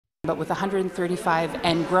but with 135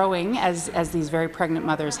 and growing as these very pregnant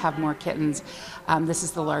mothers have more kittens, this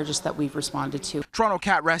is the largest that we've responded to. Toronto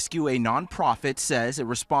Cat Rescue, a nonprofit, says it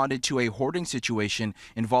responded to a hoarding situation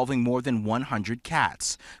involving more than 100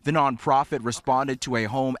 cats. The nonprofit responded to a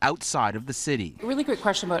home outside of the city. A really great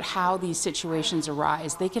question about how these situations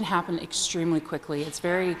arise. They can happen extremely quickly.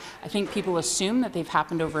 I think people assume that they've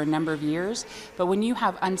happened over a number of years, but when you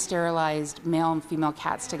have unsterilized male and female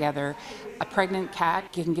cats together, a pregnant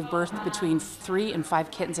cat can give birth between 3 and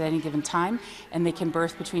 5 kittens at any given time, and they can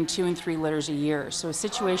birth between 2 and 3 litters a year. So a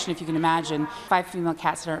situation, if you can imagine, 5 female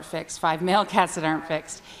cats that aren't fixed, 5 male cats that aren't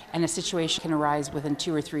fixed, and a situation can arise within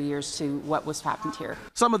 2 or 3 years to what was happened here.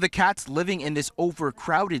 Some of the cats living in this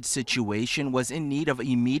overcrowded situation was in need of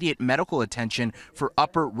immediate medical attention for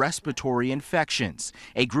upper respiratory infections.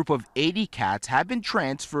 A group of 80 cats have been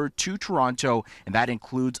transferred to Toronto, and that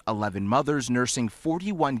includes 11 mothers nursing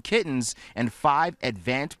 41 kittens and 5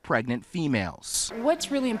 advanced pregnant females.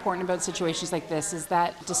 What's really important about situations like this is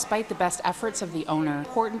that despite the best efforts of the owner, it's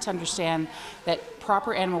important to understand that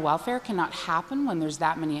proper animal welfare cannot happen when there's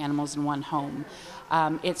that many animals in one home.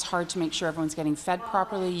 It's hard to make sure everyone's getting fed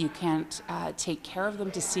properly. You can't take care of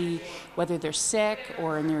them to see whether they're sick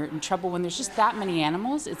or they're in trouble. When there's just that many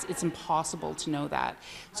animals, it's impossible to know that.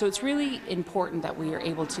 So it's really important that we are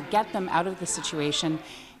able to get them out of the situation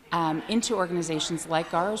into organizations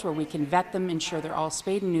like ours where we can vet them, ensure they're all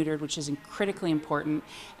spayed and neutered, which is critically important,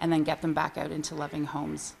 and then get them back out into loving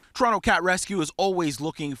homes. Toronto Cat Rescue is always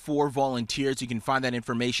looking for volunteers. You can find that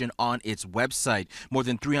information on its website. More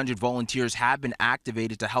than 300 volunteers have been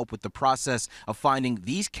activated to help with the process of finding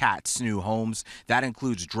these cats new homes. That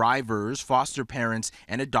includes drivers, foster parents,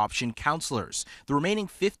 and adoption counselors. The remaining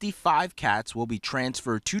 55 cats will be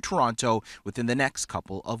transferred to Toronto within the next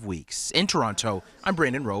couple of weeks. In Toronto, I'm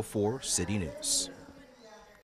Rowe for City News.